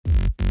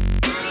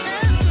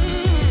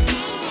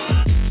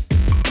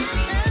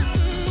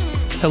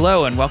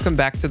Hello, and welcome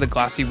back to the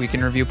Glossy Week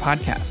in Review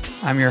podcast.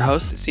 I'm your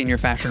host, senior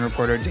fashion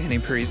reporter Danny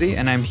Parisi,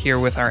 and I'm here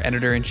with our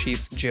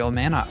editor-in-chief, Jill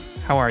Manoff.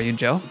 How are you,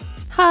 Jill?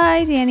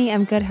 Hi, Danny.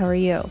 I'm good. How are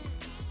you?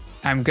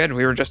 I'm good.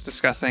 We were just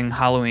discussing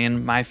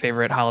Halloween, my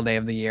favorite holiday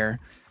of the year,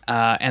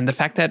 and the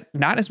fact that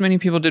not as many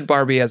people did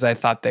Barbie as I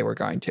thought they were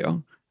going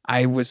to.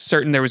 I was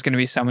certain there was going to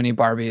be so many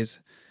Barbies.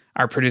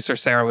 Our producer,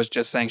 Sarah, was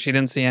just saying she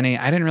didn't see any.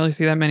 I didn't really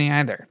see that many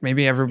either.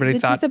 Maybe everybody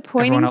thought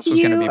everyone else was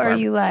going to be Barbie. Or are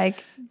you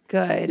like,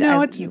 good?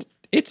 No,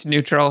 it's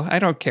neutral. I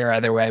don't care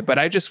either way, but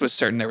I just was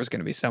certain there was going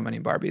to be so many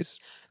Barbies.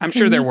 I'm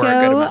sure there were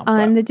a good amount.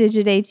 On the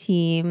Digiday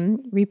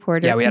team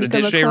reporter. Yeah, we had a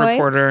Digiday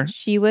reporter.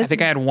 She was. I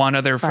think I had one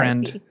other Barbie.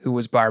 friend who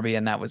was Barbie,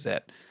 and that was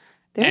it.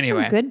 There's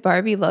some good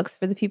Barbie looks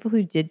for the people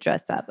who did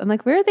dress up. I'm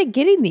like, where are they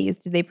getting these?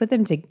 Did they put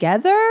them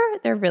together?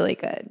 They're really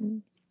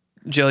good.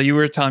 Jill, you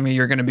were telling me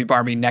you're going to be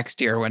Barbie next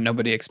year when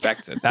nobody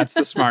expects it. That's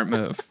the smart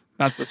move.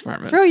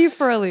 Throw you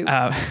for a loop.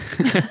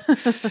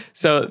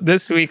 So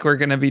this week, we're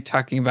going to be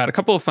talking about a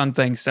couple of fun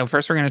things. So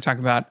first, we're going to talk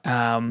about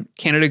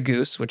Canada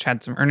Goose, which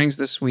had some earnings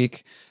this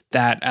week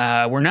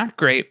that were not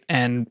great.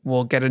 And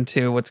we'll get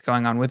into what's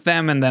going on with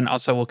them. And then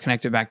also we'll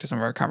connect it back to some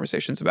of our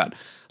conversations about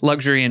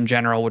luxury in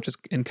general, which is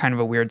in kind of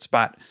a weird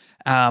spot.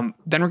 Then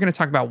we're going to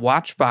talk about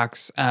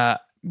Watchbox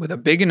with a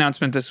big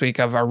announcement this week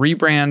of a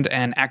rebrand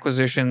and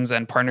acquisitions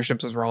and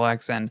partnerships with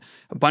Rolex and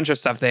a bunch of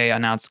stuff they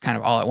announced kind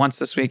of all at once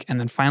this week. And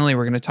then finally,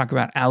 we're going to talk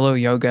about Alo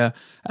Yoga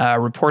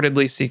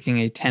reportedly seeking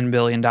a $10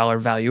 billion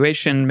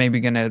valuation, maybe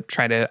going to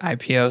try to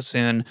IPO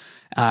soon.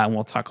 And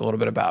we'll talk a little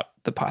bit about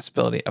the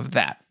possibility of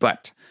that.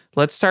 But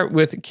let's start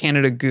with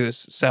Canada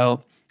Goose.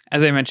 So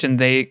as I mentioned,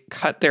 they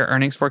cut their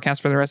earnings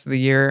forecast for the rest of the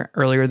year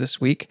earlier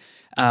this week.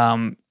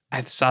 I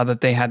saw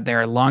that they had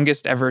their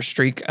longest ever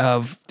streak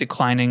of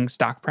declining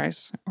stock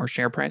price or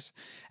share price.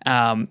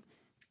 And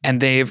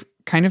they've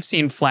kind of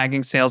seen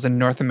flagging sales in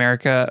North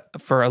America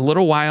for a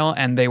little while.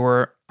 And they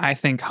were, I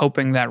think,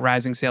 hoping that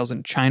rising sales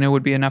in China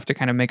would be enough to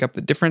kind of make up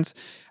the difference.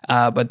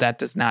 But that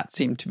does not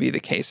seem to be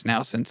the case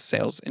now since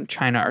sales in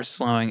China are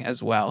slowing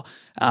as well.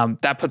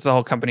 That puts the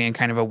whole company in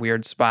kind of a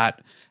weird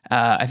spot.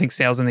 I think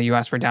sales in the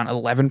US were down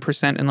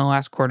 11% in the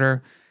last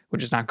quarter,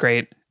 which is not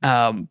great.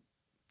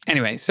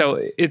 Anyway, so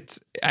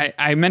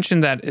I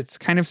mentioned that it's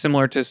kind of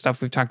similar to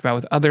stuff we've talked about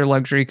with other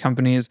luxury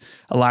companies.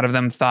 A lot of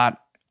them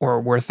thought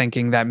or were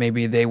thinking that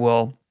maybe they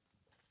will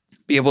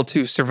be able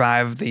to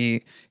survive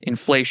the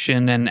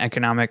inflation and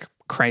economic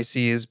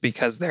crises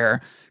because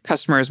their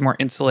customer is more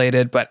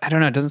insulated. But I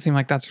don't know, it doesn't seem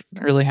like that's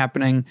really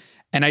happening.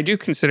 And I do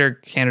consider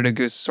Canada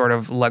Goose sort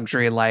of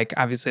luxury-like.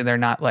 Obviously, they're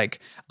not like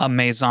a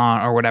Maison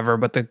or whatever,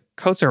 but the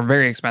coats are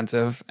very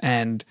expensive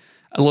and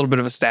a little bit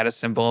of a status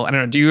symbol. I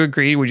don't know. Do you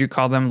agree? Would you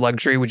call them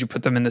luxury? Would you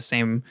put them in the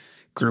same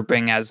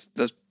grouping as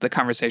the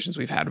conversations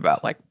we've had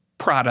about like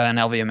Prada and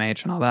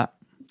LVMH and all that?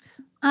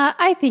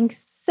 I think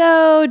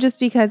so, just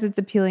because it's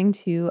appealing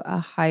to a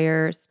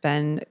higher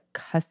spend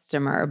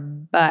customer.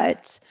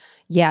 But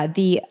yeah,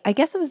 I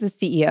guess it was the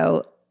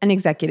CEO, an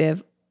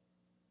executive,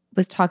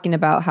 was talking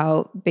about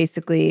how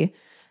basically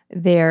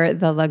they're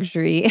the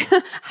luxury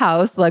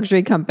house,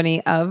 luxury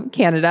company of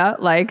Canada,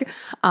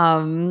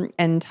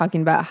 and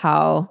talking about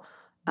how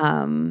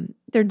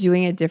they're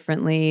doing it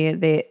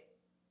differently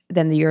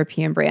than the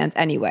European brands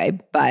anyway,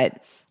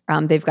 but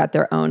they've got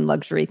their own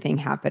luxury thing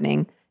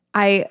happening.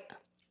 They're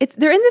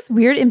in this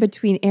weird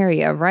in-between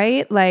area,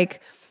 right?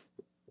 Like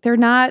they're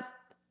not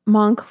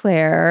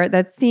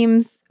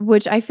Moncler.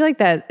 Which I feel like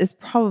that is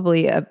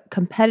probably a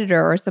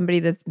competitor or somebody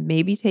that's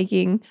maybe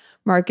taking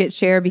market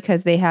share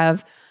because they're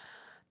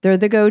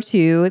the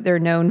go-to. They're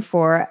known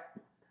for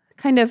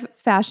kind of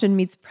fashion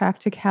meets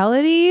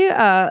practicality.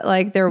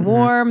 Like they're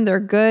warm, they're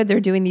good, they're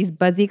doing these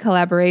buzzy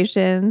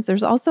collaborations.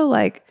 There's also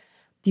like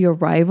the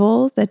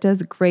Arrivals that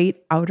does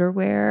great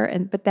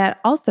outerwear, but that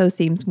also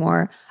seems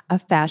more a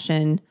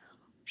fashion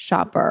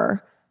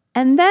shopper.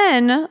 And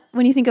then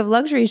when you think of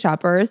luxury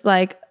shoppers,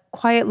 like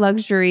quiet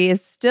luxury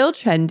is still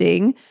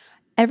trending.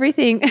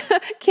 Everything,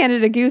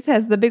 Canada Goose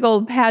has the big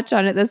old patch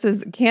on it that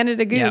says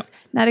Canada Goose,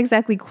 not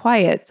exactly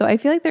quiet. So I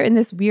feel like they're in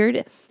this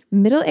weird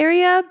middle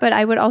area, but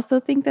I would also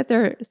think that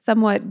they're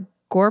somewhat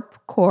Gorp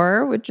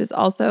core, which is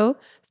also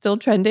still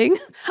trending.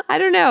 I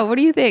don't know. What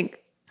do you think?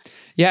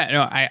 Yeah,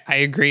 no, I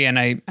agree. And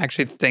I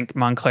actually think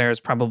Moncler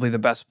is probably the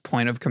best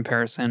point of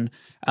comparison.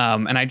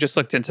 And I just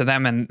looked into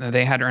them and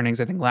they had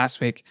earnings, I think, last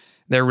week.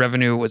 Their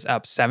revenue was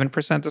up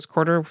 7% this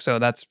quarter. So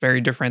that's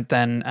very different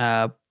than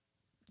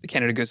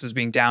Canada Goose is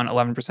being down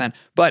 11%.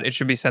 But it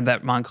should be said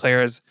that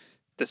Moncler's,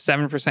 the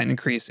 7%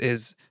 increase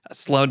is a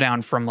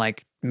slowdown from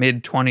like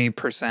mid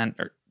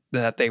 20%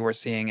 that they were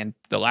seeing in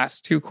the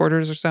last 2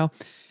 quarters or so.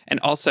 And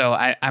also,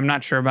 I'm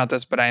not sure about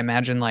this, but I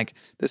imagine like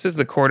this is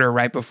the quarter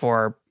right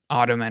before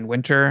autumn and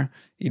winter.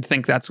 You'd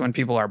think that's when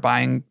people are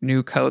buying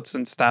new coats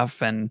and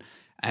stuff. And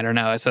I don't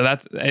know. So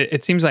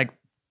it seems like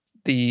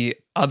the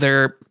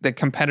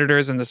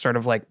competitors in the sort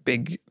of like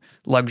big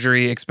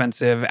luxury,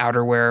 expensive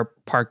outerwear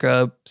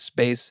parka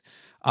space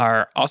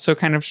are also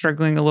kind of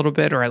struggling a little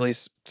bit, or at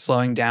least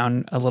slowing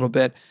down a little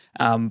bit.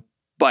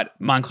 But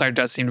Moncler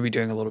does seem to be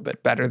doing a little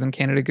bit better than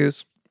Canada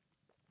Goose.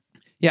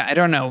 Yeah, I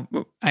don't know.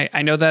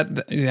 I know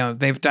that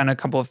they've done a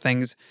couple of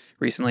things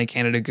recently.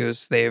 Canada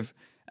Goose, they've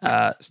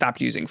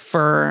stopped using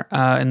fur,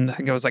 and I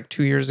think it was like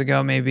 2 years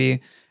ago,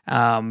 maybe.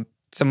 Some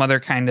other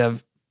kind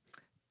of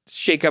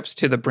shakeups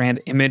to the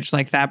brand image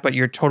like that. But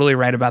you're totally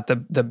right about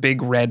the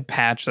big red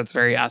patch that's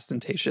very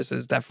ostentatious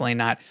is definitely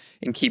not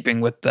in keeping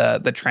with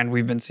the trend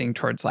we've been seeing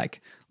towards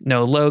like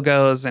no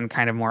logos and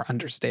kind of more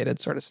understated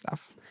sort of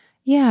stuff.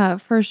 Yeah,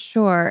 for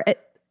sure.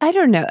 I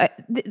don't know.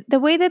 The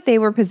way that they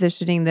were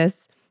positioning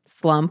this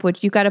slump,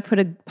 which you got to put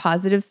a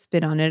positive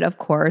spin on it, of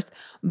course,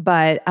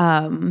 but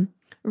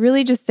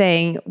really just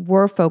saying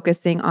we're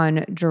focusing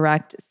on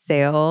direct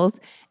sales.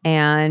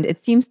 And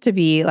it seems to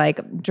be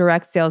like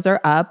direct sales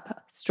are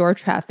up, store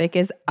traffic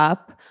is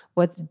up.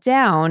 What's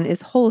down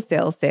is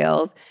wholesale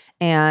sales.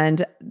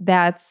 And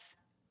that's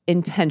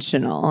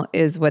intentional,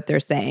 is what they're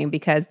saying,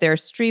 because they're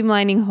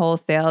streamlining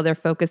wholesale. They're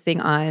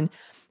focusing on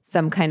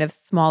some kind of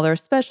smaller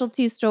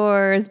specialty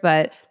stores,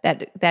 but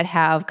that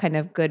have kind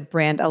of good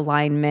brand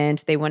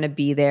alignment. They want to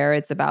be there.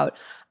 It's about,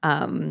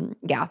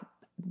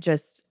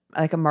 just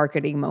like a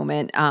marketing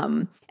moment,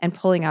 and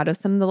pulling out of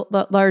some of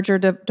the larger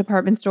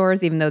department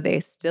stores, even though they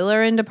still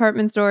are in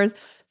department stores.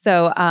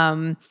 So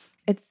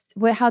it's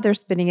how they're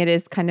spinning it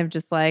is kind of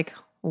just like,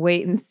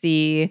 wait and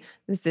see.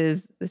 This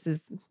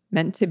is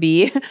meant to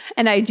be.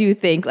 And I do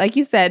think, like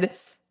you said,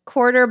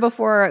 quarter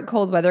before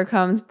cold weather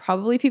comes,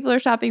 probably people are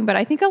shopping, but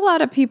I think a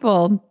lot of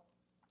people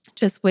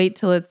just wait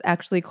till it's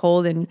actually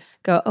cold and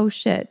go, oh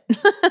shit.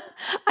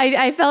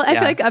 I feel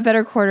like a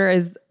better quarter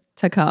is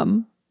to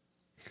come.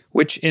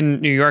 Which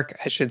in New York,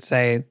 I should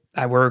say,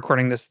 we're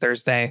recording this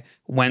Thursday.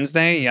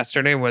 Wednesday,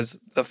 yesterday, was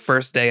the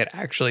first day it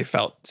actually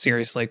felt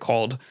seriously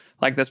cold.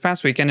 Like this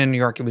past weekend in New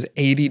York, it was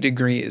 80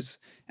 degrees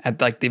at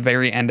like the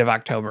very end of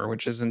October,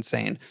 which is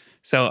insane.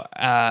 So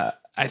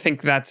I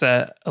think that's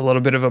a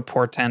little bit of a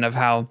portent of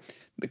how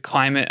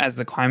as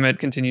the climate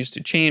continues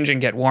to change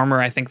and get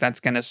warmer, I think that's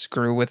going to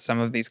screw with some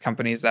of these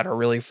companies that are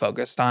really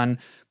focused on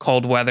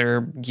cold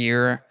weather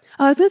gear.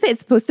 Oh, I was going to say,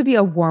 it's supposed to be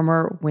a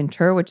warmer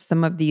winter, which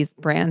some of these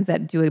brands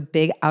that do a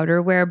big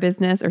outerwear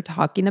business are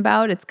talking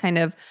about. It's kind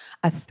of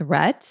a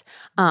threat.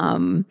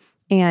 And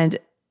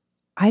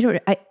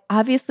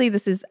obviously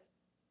this is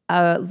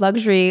a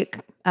luxury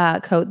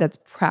coat that's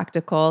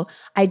practical.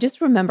 I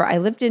just remember I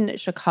lived in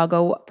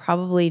Chicago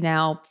probably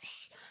now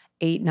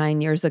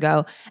 8-9 years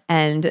ago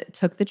and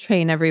took the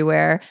train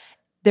everywhere.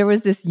 There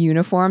was this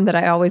uniform that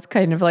I always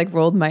kind of like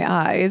rolled my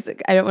eyes.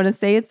 I don't want to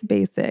say it's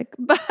basic,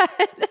 but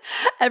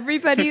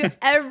everybody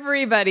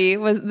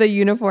was, the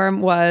uniform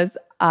was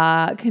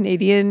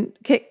Canada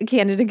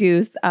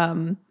Goose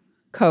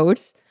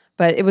coat,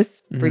 but it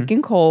was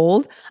freaking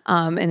cold,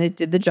 and it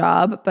did the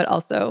job. But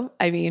also,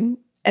 I mean,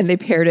 and they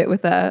paired it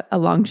with a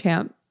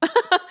Longchamp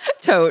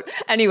tote.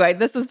 Anyway,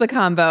 this is the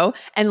combo,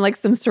 and like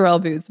some Sorel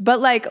boots.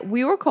 But like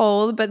we were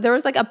cold, but there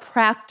was like a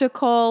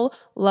practical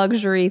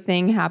luxury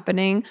thing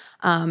happening.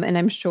 And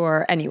I'm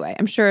sure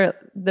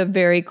the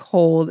very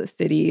cold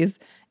cities,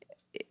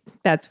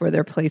 that's where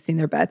they're placing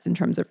their bets in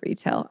terms of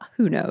retail.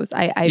 Who knows?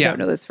 I don't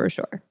know this for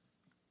sure.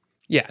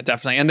 Yeah,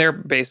 definitely. And they're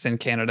based in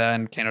Canada,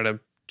 and Canada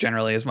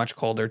generally is much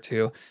colder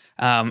too.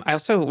 I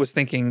also was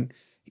thinking,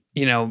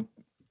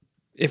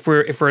 if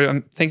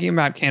we're thinking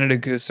about Canada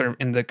Goose sort of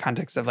in the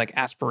context of like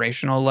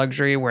aspirational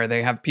luxury, where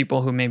they have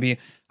people who maybe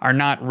are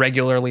not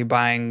regularly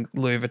buying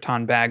Louis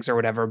Vuitton bags or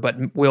whatever,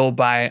 but will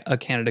buy a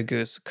Canada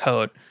Goose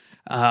coat,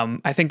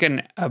 I think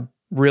a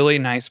really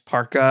nice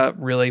parka,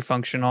 really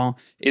functional,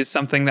 is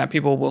something that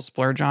people will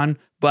splurge on.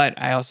 But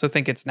I also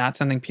think it's not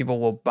something people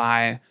will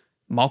buy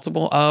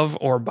multiple of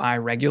or buy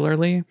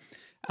regularly.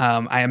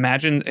 I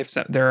imagine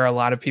there are a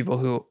lot of people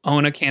who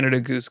own a Canada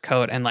Goose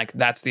coat and like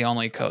that's the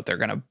only coat they're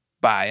going to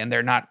buy, and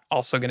they're not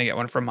also going to get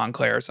one from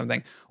Montclair or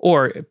something.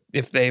 Or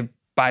if they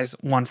buy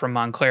one from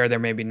Montclair, they're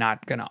maybe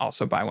not going to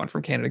also buy one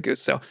from Canada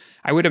Goose. So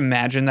I would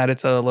imagine that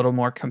it's a little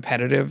more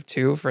competitive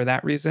too for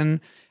that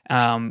reason.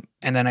 And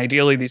then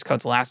ideally these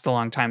coats last a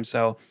long time.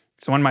 So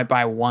someone might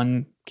buy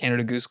one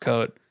Canada Goose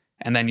coat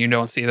and then you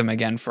don't see them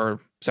again for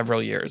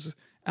several years.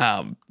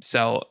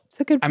 So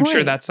that's a good point. I'm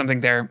sure that's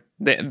something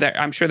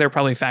I'm sure they're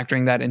probably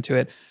factoring that into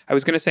it. I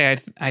was going to say,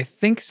 I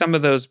think some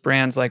of those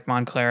brands like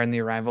Montclair and the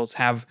Arrivals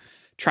have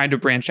tried to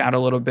branch out a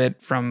little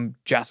bit from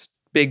just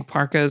big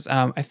parkas.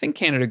 I think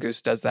Canada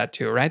Goose does that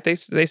too, right?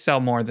 They sell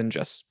more than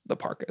just the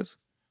parkas.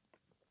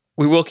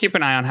 We will keep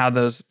an eye on how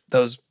those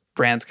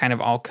brands kind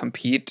of all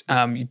compete.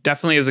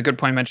 Definitely is a good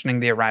point mentioning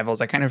the Arrivals.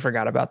 I kind of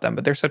forgot about them,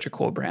 but they're such a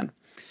cool brand.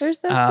 They're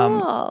so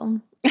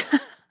cool.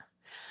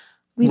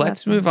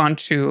 Let's move on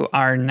to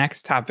our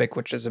next topic,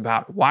 which is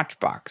about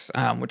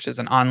Watchbox, which is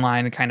an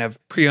online kind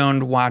of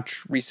pre-owned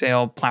watch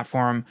resale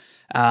platform.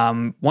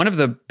 One of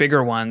the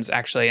bigger ones,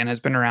 actually, and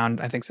has been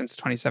around, I think, since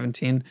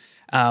 2017.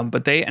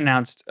 But they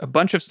announced a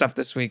bunch of stuff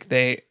this week.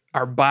 They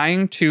are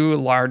buying two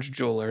large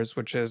jewelers,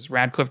 which is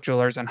Radcliffe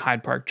Jewelers and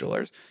Hyde Park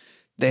Jewelers.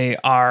 They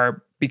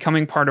are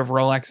becoming part of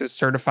Rolex's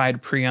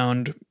certified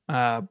pre-owned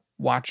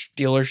watch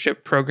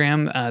dealership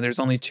program. There's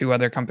only 2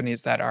 other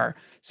companies that are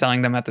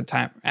selling them at the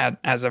time,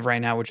 as of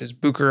right now, which is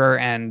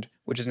Bucherer,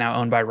 which is now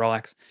owned by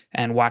Rolex,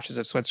 and Watches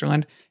of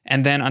Switzerland.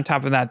 And then on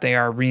top of that, they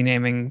are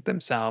renaming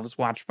themselves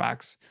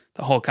Watchbox.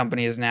 The whole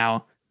company is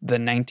now the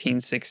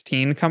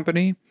 1916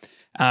 company,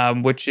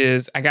 which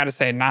is, I got to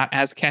say, not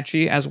as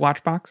catchy as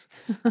Watchbox.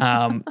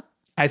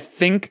 I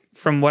think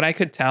from what I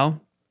could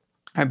tell,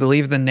 I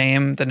believe the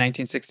name, the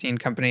 1916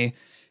 company,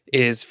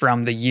 is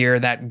from the year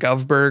that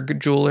Govberg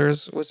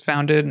Jewelers was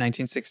founded,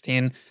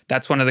 1916.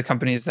 That's one of the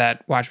companies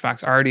that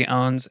Watchbox already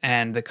owns,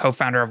 and the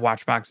co-founder of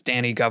Watchbox,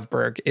 Danny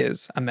Govberg,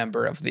 is a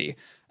member of the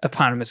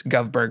eponymous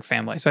Govberg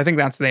family. So I think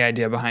that's the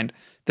idea behind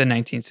the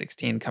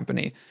 1916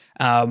 company.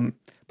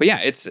 But yeah,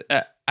 it's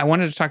I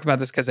wanted to talk about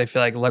this because I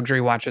feel like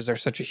luxury watches are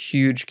such a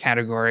huge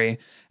category,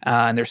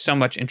 and there's so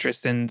much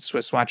interest in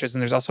Swiss watches,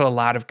 and there's also a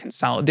lot of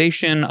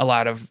consolidation, a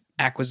lot of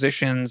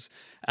acquisitions,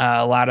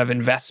 a lot of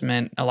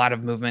investment, a lot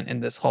of movement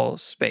in this whole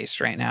space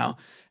right now.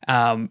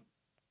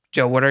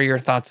 Joe, what are your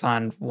thoughts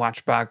on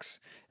Watchbox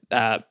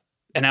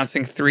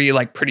announcing 3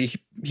 like pretty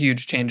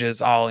huge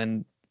changes all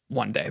in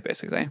one day,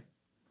 basically?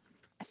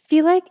 I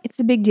feel like it's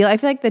a big deal. I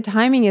feel like the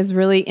timing is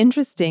really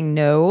interesting.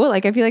 No,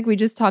 like I feel like we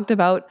just talked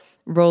about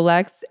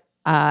Rolex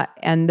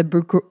and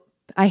the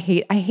I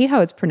hate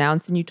how it's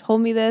pronounced, and you told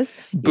me this.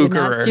 You did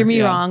not steer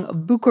me wrong.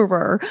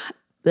 Bucherer.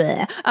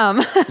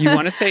 You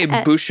want to say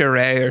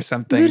Boucherie or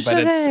something,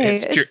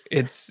 Boucherie. But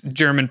it's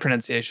German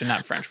pronunciation,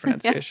 not French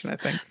pronunciation, yes.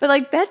 I think. But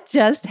like that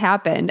just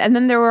happened. And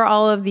then there were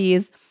all of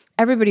these,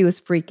 everybody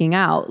was freaking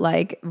out.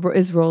 Like,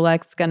 is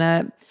Rolex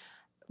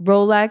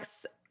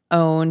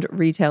owned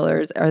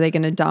retailers, are they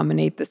going to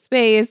dominate the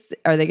space?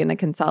 Are they going to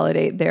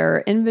consolidate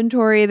their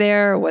inventory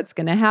there? What's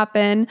going to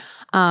happen?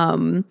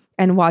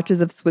 And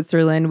Watches of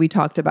Switzerland, we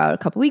talked about a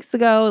couple weeks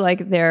ago,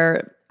 like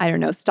their, I don't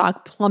know,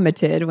 stock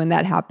plummeted when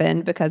that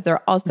happened because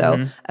they're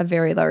also a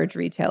very large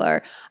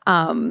retailer.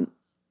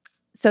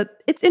 So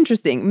it's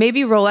interesting.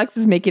 Maybe Rolex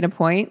is making a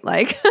point,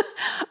 like,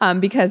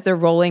 because they're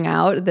rolling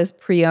out this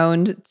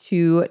pre-owned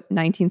to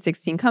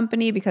 1916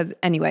 company because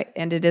anyway,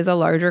 and it is a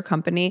larger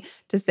company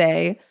to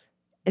say,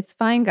 it's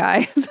fine,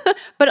 guys.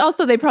 But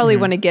also they probably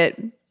want to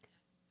get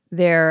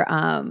their,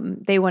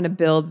 they want to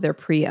build their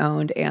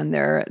pre-owned and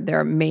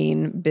their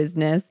main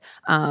business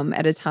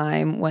at a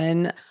time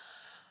when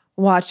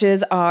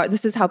watches are,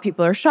 this is how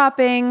people are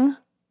shopping.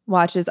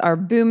 Watches are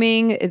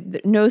booming.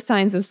 No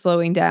signs of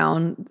slowing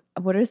down.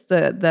 What is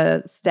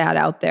the stat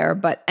out there?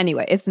 But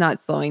anyway, it's not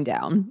slowing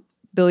down.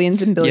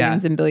 Billions and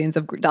billions and billions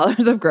of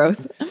dollars of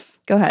growth.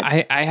 Go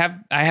ahead. I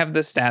have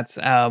the stats.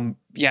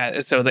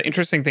 So the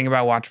interesting thing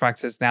about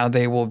Watchbox is now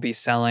they will be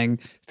selling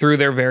through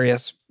their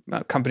various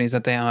companies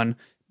that they own,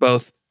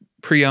 both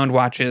pre-owned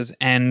watches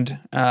and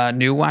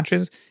new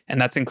watches.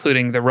 And that's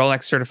including the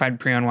Rolex certified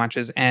pre-owned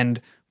watches and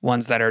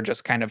ones that are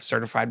just kind of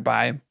certified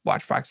by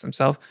Watchbox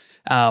themselves.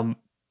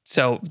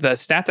 So the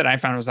stat that I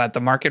found was that the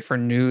market for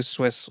new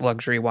Swiss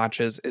luxury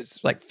watches is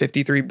like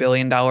 $53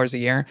 billion a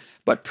year,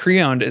 but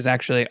pre-owned is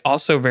actually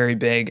also very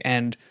big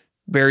and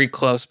very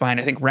close behind.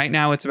 I think right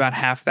now it's about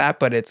half that,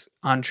 but it's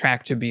on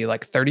track to be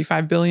like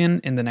 35 billion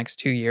in the next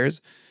 2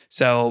 years.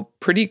 So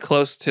pretty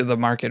close to the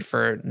market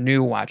for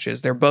new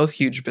watches. They're both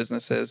huge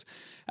businesses.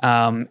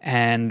 And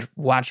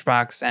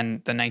Watchbox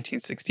and the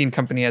 1916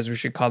 company, as we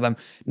should call them,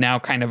 now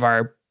kind of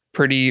are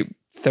pretty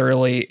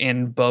thoroughly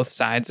in both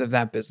sides of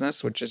that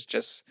business, which is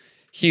just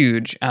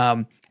huge.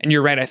 And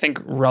you're right. I think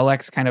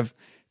Rolex kind of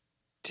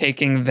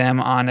taking them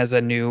on as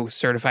a new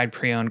certified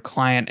pre-owned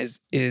client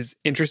is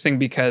interesting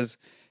because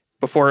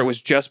before it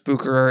was just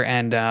Bucherer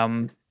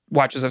and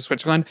Watches of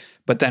Switzerland.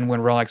 But then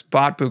when Rolex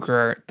bought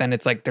Bucherer, then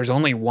it's like there's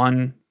only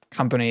one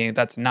company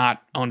that's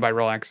not owned by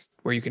Rolex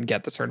where you can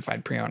get the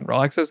certified pre-owned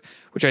Rolexes,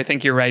 which I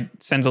think you're right,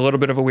 sends a little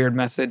bit of a weird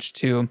message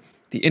to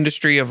the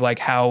industry of like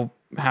how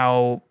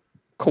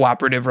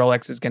cooperative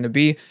Rolex is going to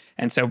be.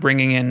 And so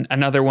bringing in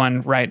another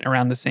one right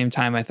around the same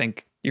time, I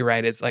think you're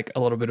right, is like a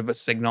little bit of a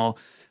signal.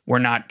 We're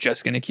not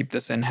just going to keep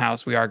this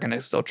in-house. We are going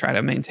to still try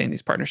to maintain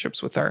these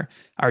partnerships with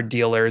our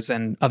dealers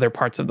and other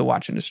parts of the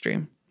watch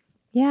industry.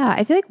 Yeah,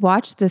 I feel like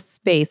watch this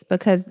space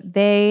because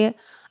they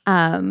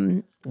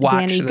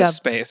Watch this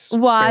space.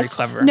 Very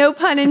clever. No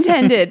pun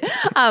intended.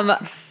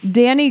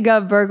 Danny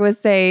Govberg was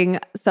saying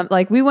something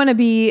like, we want to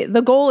be,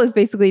 the goal is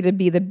basically to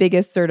be the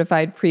biggest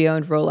certified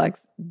pre-owned Rolex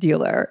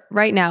dealer.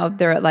 Right now,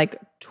 they're at like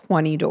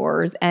 20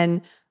 doors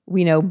and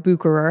we know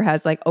Bucherer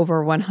has like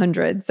over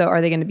 100. So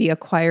are they going to be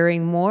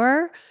acquiring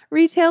more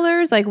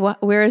retailers? Like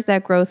where is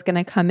that growth going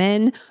to come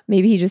in?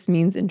 Maybe he just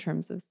means in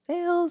terms of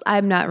sales.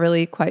 I'm not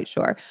really quite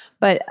sure.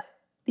 But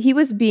he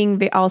was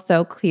being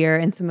also clear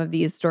in some of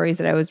these stories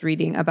that I was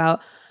reading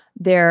about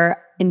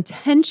their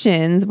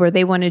intentions where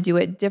they want to do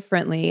it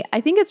differently.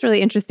 I think it's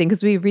really interesting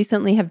because we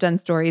recently have done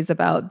stories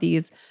about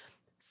these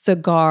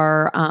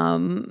cigar,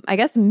 I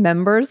guess,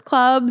 members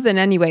clubs. And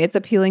anyway, it's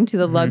appealing to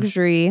the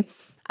luxury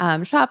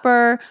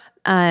shopper.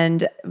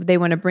 And they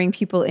want to bring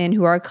people in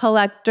who are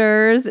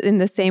collectors in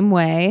the same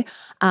way.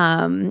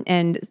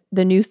 And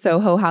the new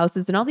Soho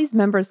houses and all these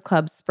members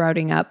clubs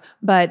sprouting up.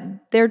 But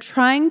they're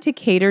trying to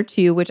cater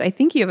to, which I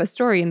think you have a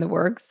story in the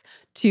works,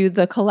 to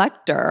the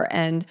collector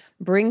and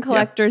bring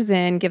collectors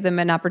in, give them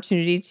an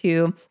opportunity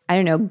to, I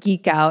don't know,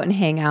 geek out and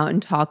hang out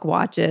and talk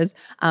watches,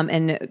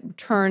 and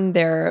turn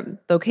their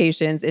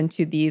locations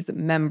into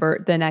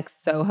the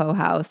next Soho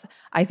house.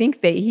 I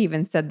think he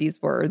even said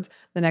these words,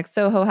 the next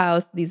Soho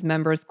house, these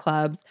members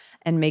clubs,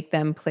 and make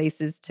them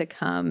places to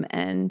come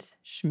and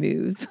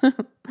schmooze.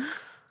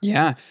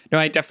 Yeah. No,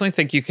 I definitely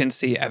think you can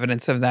see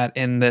evidence of that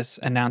in this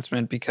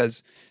announcement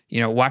because,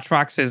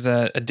 Watchbox is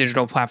a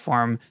digital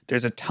platform.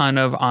 There's a ton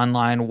of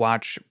online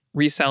watch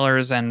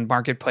resellers and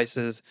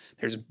marketplaces.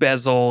 There's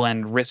Bezel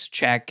and Wrist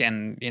Check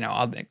and,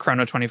 all the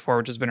Chrono24,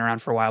 which has been around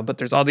for a while. But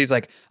there's all these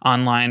like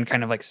online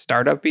kind of like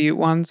startup-y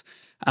ones.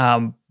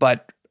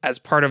 But as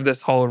part of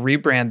this whole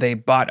rebrand, they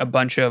bought a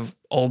bunch of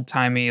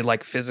old-timey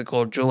like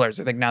physical jewelers.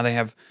 I think now they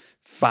have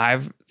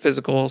 5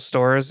 physical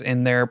stores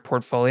in their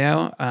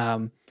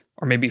portfolio.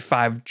 Or maybe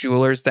 5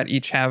 jewelers that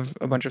each have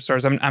a bunch of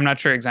stores. I'm not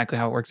sure exactly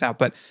how it works out,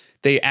 but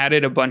they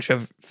added a bunch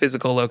of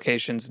physical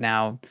locations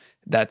now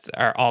that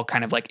are all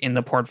kind of like in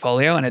the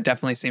portfolio. And it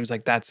definitely seems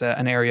like that's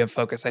an area of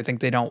focus. I think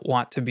they don't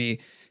want to be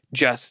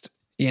just,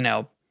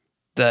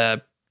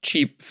 the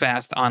cheap,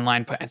 fast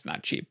online, it's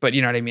not cheap, but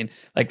you know what I mean?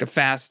 Like the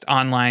fast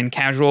online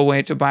casual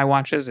way to buy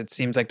watches. It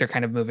seems like they're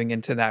kind of moving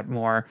into that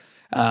more,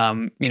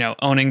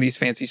 owning these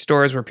fancy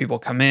stores where people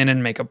come in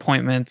and make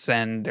appointments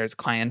and there's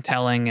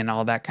clienteling and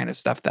all that kind of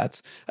stuff.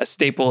 That's a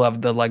staple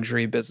of the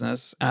luxury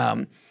business,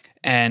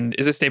 and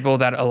is a staple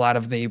that a lot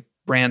of the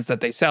brands that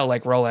they sell,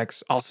 like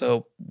Rolex,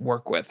 also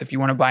work with. If you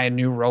want to buy a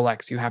new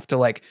Rolex, you have to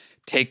like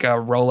take a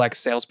Rolex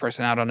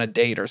salesperson out on a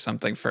date or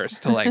something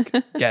first to like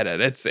get it.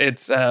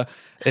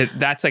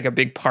 That's like a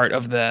big part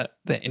of the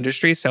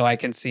industry. So I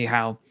can see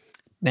how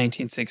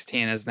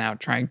 1916 is now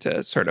trying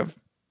to sort of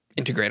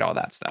integrate all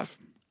that stuff.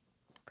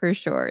 For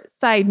sure.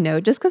 Side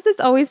note, just because it's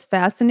always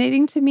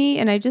fascinating to me,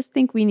 and I just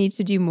think we need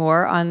to do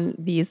more on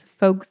these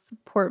folks'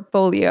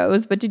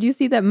 portfolios. But did you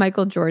see that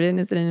Michael Jordan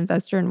is an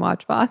investor in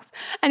Watchbox?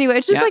 Anyway,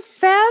 it's just like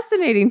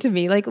fascinating to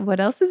me. Like,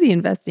 what else is he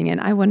investing in?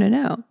 I want to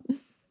know.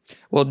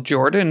 Well,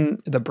 Jordan,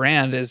 the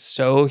brand, is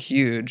so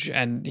huge,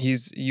 and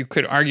you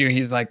could argue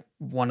he's like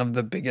one of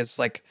the biggest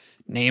like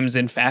names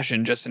in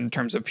fashion just in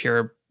terms of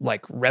pure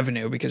like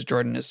revenue because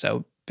Jordan is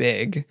so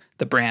big,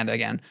 the brand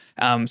again.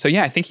 So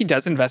yeah, I think he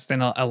does invest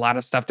in a lot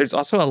of stuff. There's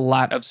also a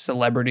lot of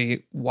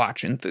celebrity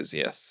watch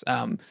enthusiasts.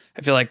 I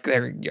feel like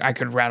I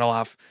could rattle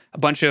off a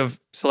bunch of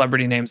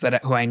celebrity names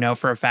who I know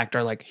for a fact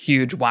are like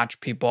huge watch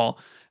people,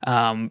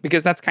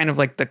 because that's kind of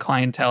like the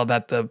clientele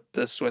that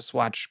the Swiss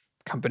watch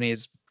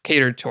companies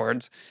catered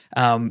towards.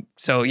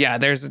 So yeah,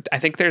 I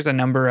think there's a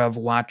number of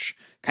watch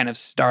kind of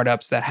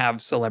startups that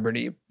have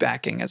celebrity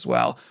backing as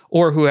well,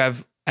 or who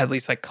have at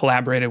least like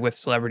collaborated with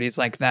celebrities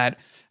like that.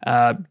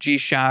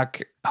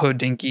 G-Shock,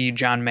 Hodinkee,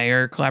 John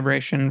Mayer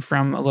collaboration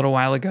from a little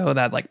while ago,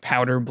 that like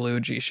powder blue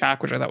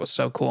G-Shock, which I thought was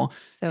so cool.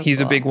 He's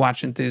a big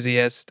watch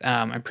enthusiast.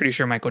 I'm pretty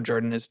sure Michael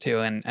Jordan is too.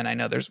 And I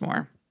know there's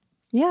more.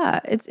 Yeah,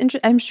 it's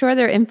interesting. I'm sure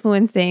they're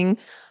influencing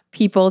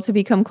people to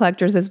become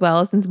collectors as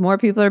well, since more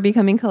people are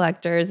becoming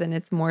collectors, and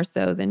it's more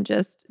so than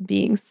just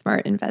being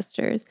smart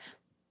investors.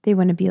 They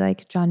want to be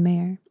like John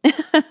Mayer.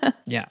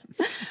 Yeah.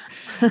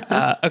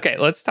 Okay,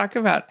 let's talk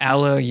about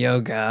Alo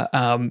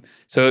Yoga.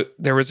 So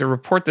there was a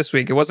report this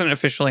week. It wasn't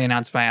officially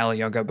announced by Alo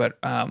Yoga, but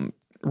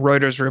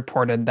Reuters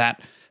reported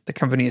that the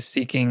company is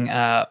seeking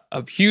a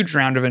huge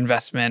round of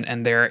investment,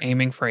 and they're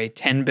aiming for a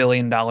 $10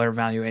 billion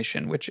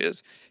valuation, which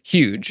is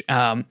huge.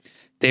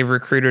 They've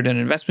recruited an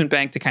investment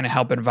bank to kind of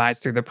help advise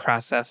through the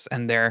process,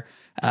 and they're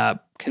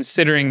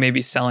considering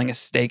maybe selling a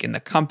stake in the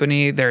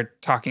company. They're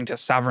talking to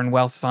sovereign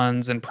wealth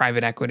funds and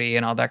private equity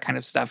and all that kind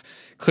of stuff,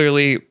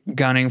 clearly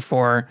gunning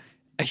for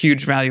a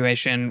huge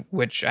valuation,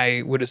 which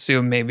I would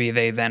assume maybe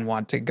they then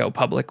want to go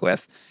public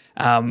with.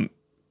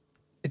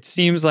 It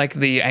seems like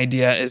the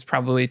idea is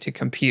probably to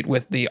compete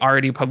with the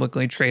already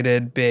publicly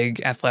traded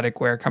big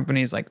athletic wear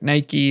companies like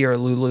Nike or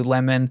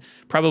Lululemon,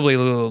 probably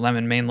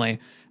Lululemon mainly.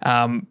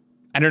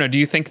 I don't know. Do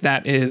you think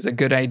that is a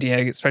good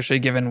idea, especially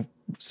given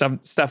some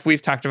stuff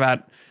we've talked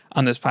about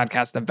on this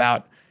podcast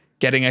about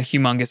getting a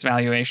humongous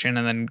valuation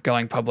and then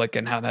going public,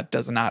 and how that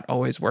does not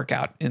always work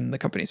out in the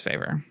company's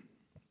favor?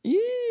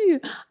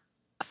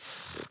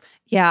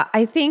 Yeah,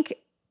 I think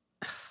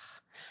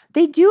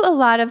they do a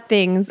lot of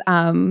things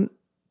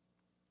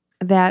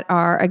that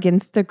are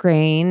against the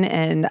grain,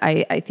 and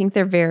I think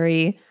they're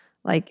very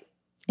like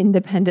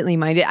independently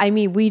minded. I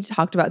mean, we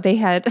talked about, they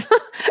had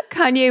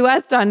Kanye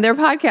West on their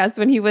podcast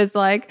when he was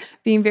like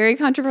being very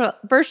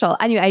controversial.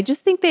 Anyway, I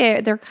just think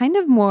they're kind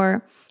of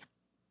more,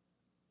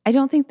 I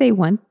don't think they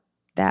want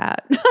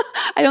that.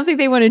 I don't think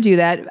they want to do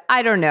that.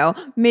 I don't know.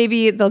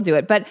 Maybe they'll do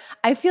it. But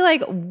I feel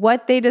like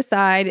what they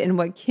decide and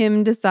what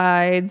Kim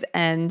decides,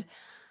 and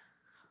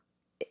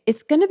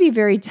it's going to be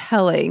very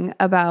telling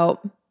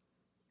about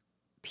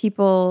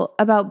people,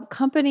 about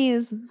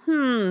companies.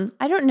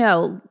 I don't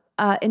know.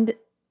 And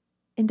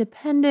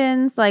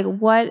independence, like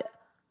what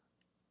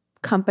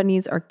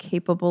companies are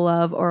capable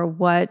of, or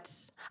what,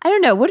 I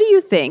don't know. What do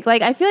you think?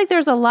 Like, I feel like there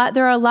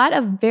are a lot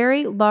of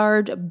very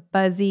large,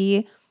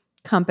 buzzy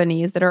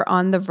companies that are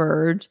on the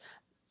verge.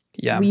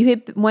 Yeah. When you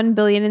hit 1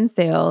 billion in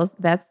sales,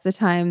 that's the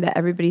time that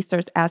everybody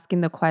starts asking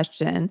the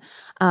question.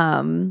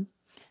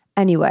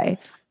 Anyway,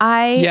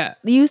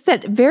 you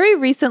said very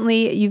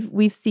recently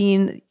we've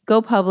seen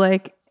go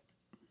public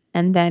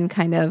and then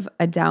kind of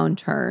a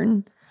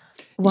downturn.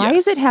 Why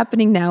is it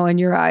happening now in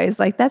your eyes?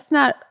 Like, that's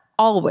not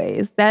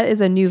always. That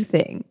is a new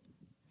thing.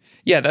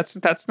 Yeah,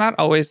 that's not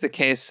always the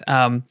case.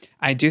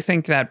 I do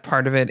think that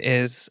part of it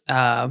is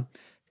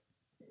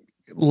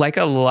like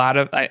a lot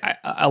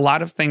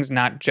of things,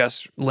 not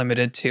just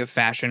limited to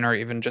fashion or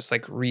even just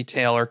like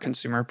retail or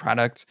consumer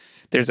products.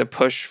 There's a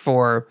push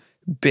for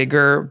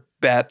bigger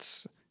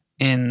bets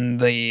in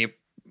the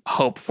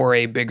hope for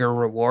a bigger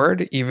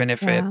reward, even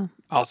if it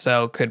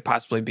also could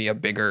possibly be a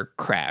bigger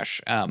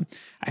crash.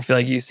 I feel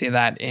like you see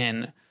that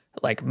in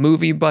like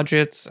movie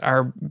budgets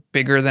are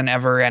bigger than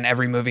ever, and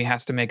every movie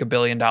has to make $1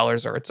 billion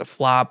or it's a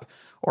flop.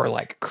 Or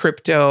like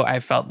crypto, I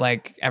felt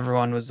like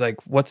everyone was like,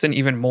 what's an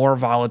even more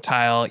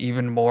volatile,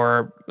 even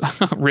more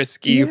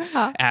risky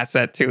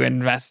asset to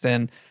invest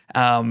in?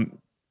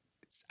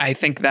 I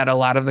think that a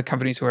lot of the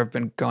companies who have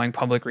been going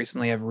public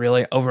recently have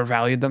really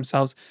overvalued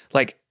themselves.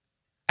 Like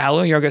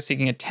Alo Yoga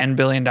seeking a $10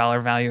 billion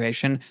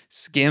valuation.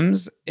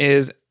 Skims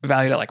is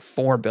valued at like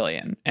 $4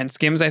 billion. And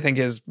Skims, I think,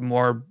 is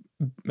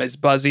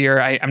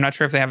buzzier. I'm not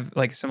sure if they have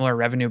like similar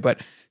revenue,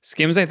 but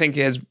Skims, I think,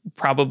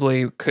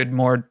 could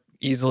more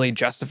easily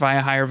justify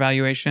a higher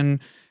valuation.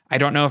 I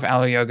don't know if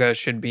Alo Yoga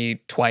should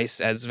be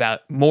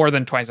more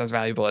than twice as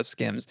valuable as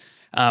Skims.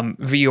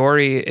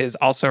 Viore is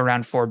also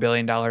around $4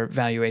 billion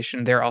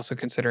valuation. They're also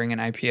considering an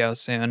IPO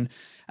soon.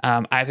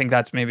 I think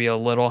that's maybe a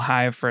little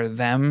high for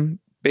them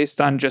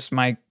based on just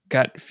my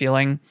gut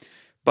feeling.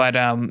 But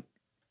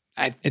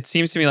it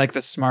seems to me like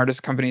the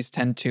smartest companies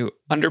tend to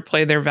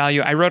underplay their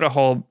value. I wrote a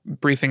whole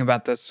briefing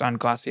about this on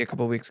Glossy a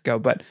couple of weeks ago,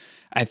 but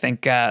I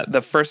think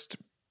the first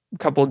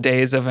couple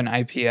days of an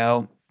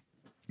IPO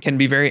can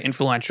be very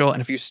influential.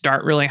 And if you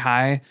start really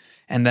high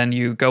and then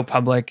you go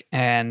public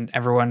and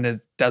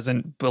everyone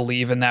doesn't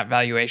believe in that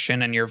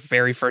valuation, and your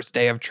very first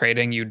day of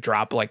trading, you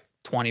drop like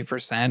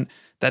 20%,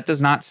 that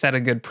does not set a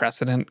good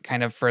precedent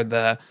kind of for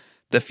the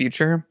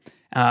future.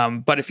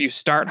 But if you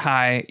start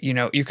high,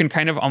 you can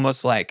kind of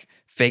almost like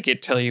fake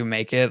it till you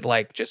make it,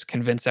 like just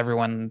convince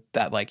everyone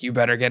that like, you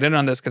better get in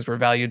on this because we're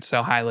valued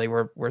so highly,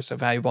 we're so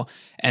valuable.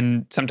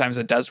 And sometimes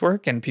it does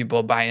work and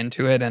people buy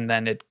into it, and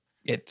then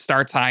it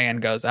starts high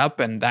and goes up,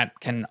 and that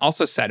can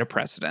also set a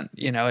precedent.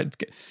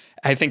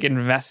 I think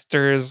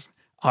investors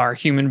are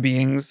human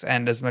beings,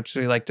 and as much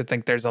as we like to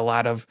think there's a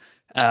lot of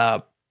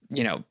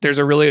there's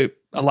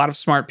a lot of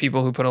smart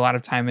people who put a lot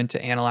of time into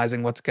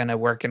analyzing what's going to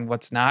work and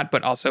what's not,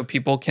 but also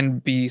people can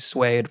be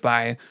swayed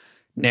by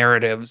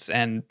narratives,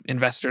 and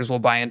investors will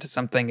buy into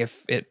something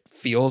if it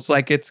feels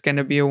like it's going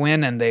to be a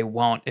win, and they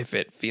won't if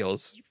it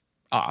feels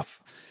off.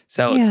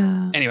 So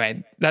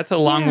anyway, that's a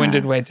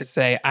long-winded way to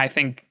say I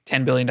think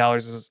 $10 billion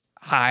is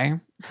high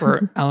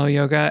for Alo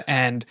Yoga,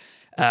 and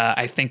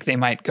I think they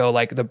might go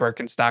like the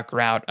Birkenstock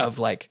route of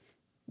like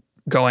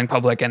going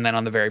public, and then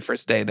on the very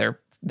first day their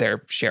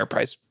share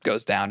price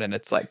goes down, and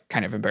it's like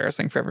kind of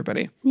embarrassing for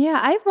everybody. Yeah,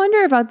 I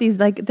wonder about these.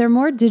 Like, they're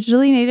more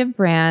digitally native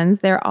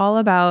brands. They're all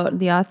about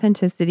the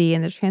authenticity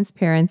and the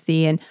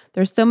transparency. And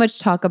there's so much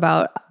talk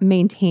about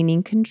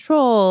maintaining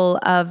control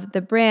of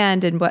the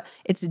brand and what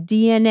its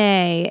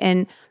DNA.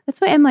 And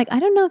that's why I'm like, I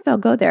don't know if they'll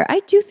go there.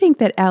 I do think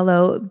that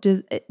Alo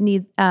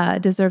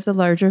deserves a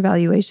larger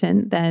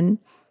valuation than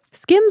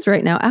Skims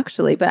right now,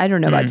 actually. But I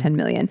don't know about 10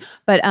 million.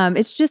 But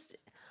it's just,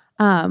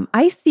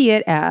 I see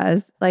it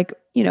as like,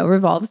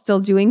 Revolve's still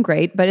doing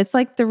great, but it's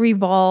like the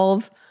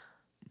Revolve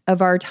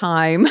of our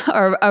time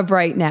or of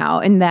right now,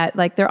 in that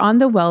like they're on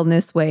the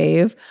wellness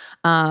wave.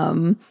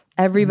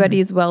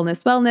 Everybody's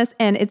wellness.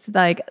 And it's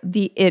like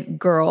the it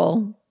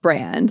girl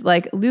brand.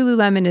 Like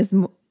Lululemon is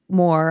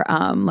more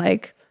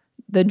like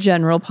the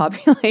general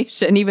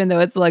population, even though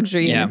it's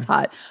luxury and it's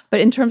hot. But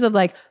in terms of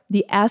like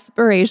the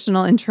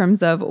aspirational, in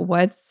terms of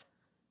what's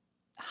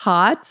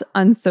hot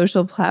on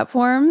social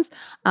platforms,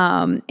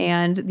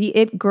 and the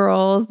it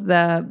girls,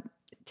 the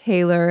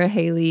Taylor,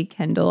 Haley,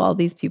 Kendall, all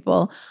these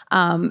people,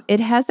 it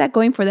has that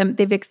going for them.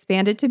 They've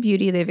expanded to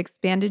beauty. They've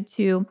expanded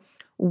to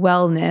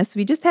wellness.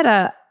 We just had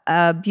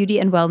a beauty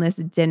and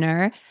wellness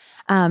dinner,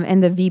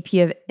 and the VP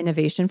of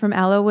innovation from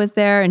Alo was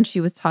there, and she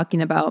was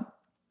talking about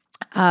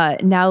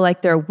now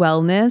like their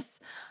wellness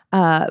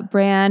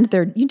brand.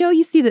 They're,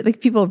 you see that like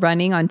people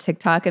running on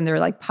TikTok and they're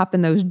like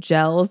popping those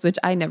gels, which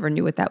I never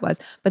knew what that was,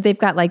 but they've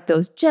got like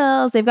those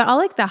gels. They've got all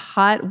like the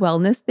hot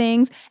wellness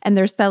things, and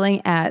they're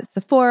selling at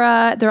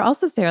Sephora. They're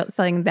also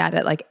selling that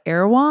at like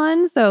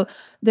Erewhon. So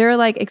they're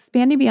like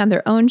expanding beyond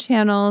their own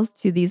channels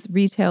to these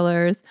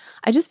retailers.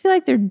 I just feel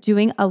like they're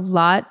doing a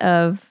lot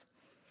of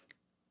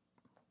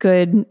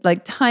good,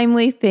 like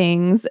timely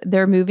things.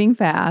 They're moving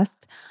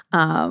fast.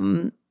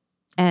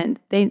 And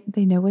they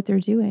know what they're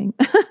doing.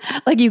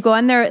 Like you go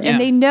on there and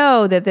they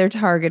know that they're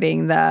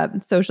targeting the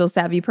social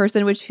savvy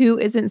person, which who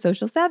isn't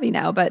social savvy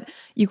now? But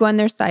you go on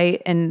their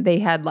site and they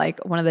had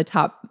like one of the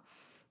top,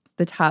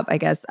 I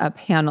guess,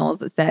 panels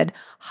that said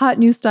hot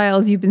new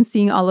styles you've been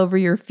seeing all over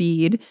your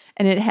feed.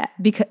 And it had,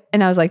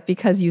 and I was like,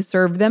 because you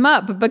served them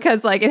up,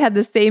 because like it had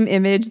the same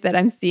image that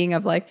I'm seeing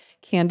of like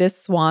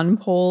Candace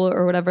Swanpole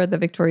or whatever, the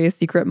Victoria's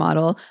Secret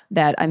model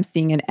that I'm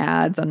seeing in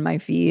ads on my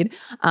feed.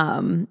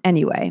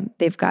 Anyway,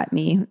 they've got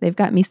me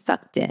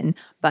sucked in,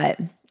 but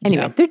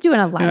anyway, they're doing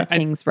a lot of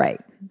things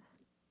right.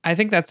 I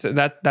think that's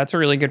a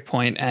really good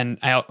point. And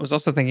I was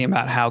also thinking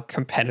about how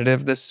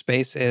competitive this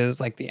space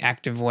is, like the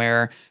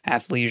activewear,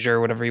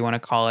 athleisure, whatever you want to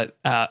call it.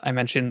 I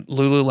mentioned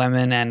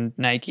Lululemon and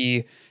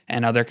Nike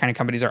and other kind of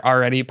companies are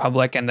already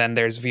public. And then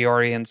there's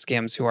Vuori and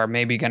Skims who are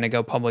maybe going to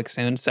go public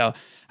soon. So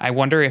I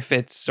wonder if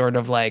it's sort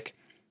of like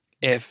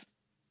if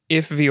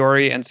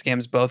Vuori and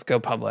Skims both go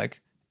public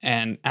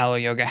and Alo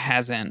Yoga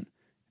hasn't,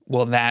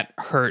 will that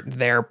hurt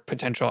their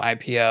potential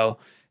IPO?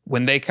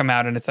 When they come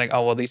out and it's like,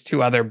 oh, well, these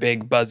two other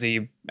big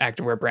buzzy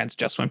activewear brands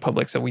just went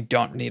public, so we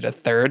don't need a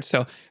third.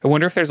 So I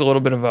wonder if there's a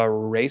little bit of a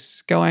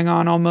race going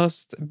on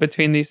almost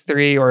between these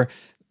three, or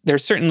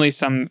there's certainly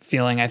some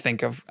feeling, I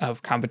think,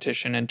 of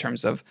competition in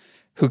terms of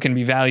who can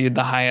be valued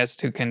the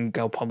highest, who can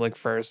go public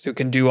first, who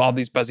can do all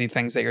these buzzy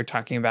things that you're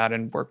talking about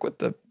and work with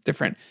the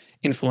different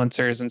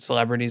influencers and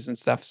celebrities and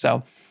stuff.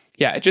 So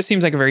yeah, it just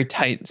seems like a very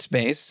tight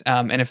space.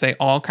 And if they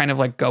all kind of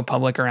like go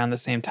public around the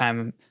same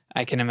time,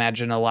 I can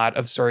imagine a lot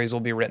of stories will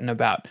be written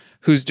about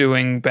who's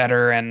doing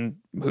better and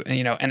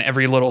and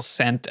every little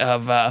cent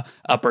of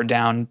up or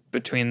down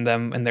between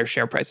them and their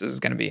share prices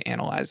is going to be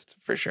analyzed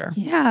for sure.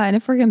 Yeah, and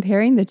if we're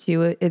comparing the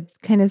two, it's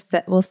kind of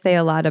will say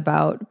a lot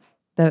about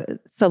the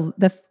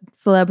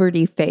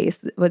celebrity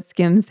face. What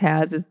Skims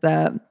has is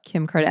the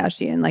Kim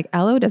Kardashian. Like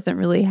Alo doesn't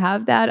really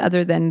have that,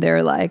 other than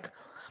their like,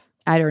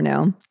 I don't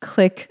know,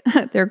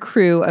 their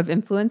crew of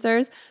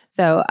influencers.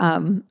 So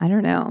I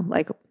don't know,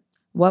 like,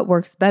 what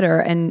works better?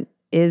 And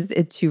is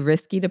it too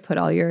risky to put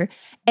all your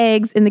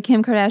eggs in the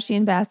Kim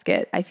Kardashian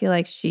basket? I feel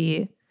like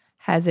she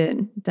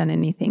hasn't done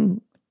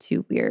anything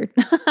too weird.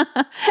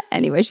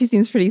 Anyway, she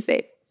seems pretty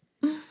safe.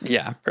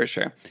 Yeah, for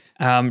sure.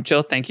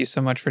 Jill, thank you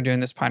so much for doing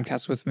this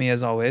podcast with me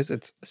as always.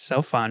 It's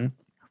so fun.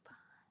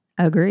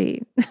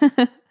 Agreed.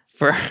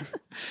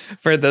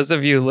 For those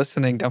of you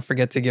listening, don't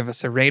forget to give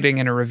us a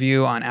rating and a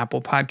review on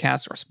Apple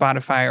Podcasts or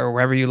Spotify or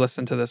wherever you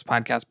listen to this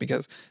podcast,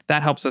 because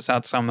that helps us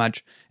out so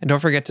much. And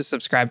don't forget to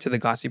subscribe to the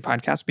Glossy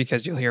podcast,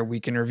 because you'll hear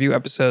week in review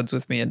episodes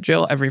with me and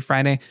Jill every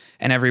Friday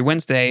and every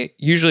Wednesday.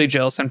 Usually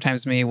Jill,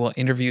 sometimes me, will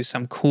interview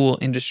some cool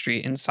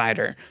industry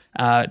insider.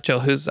 Jill,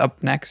 who's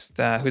up next?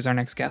 Who's our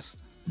next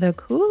guest? The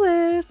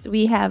coolest.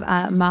 We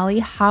have Molly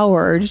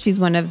Howard. She's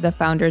one of the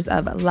founders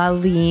of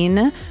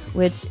Laline,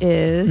 which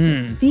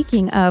is,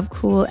 speaking of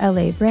cool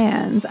LA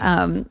brands,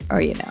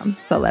 or,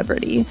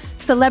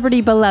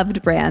 celebrity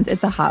beloved brands.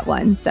 It's a hot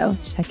one. So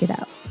check it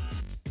out.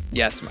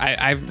 Yes,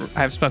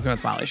 I've spoken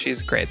with Molly.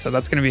 She's great. So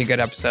that's going to be a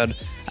good episode.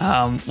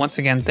 Once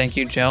again, thank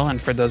you, Jill.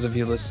 And for those of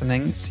you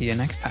listening, see you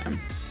next time.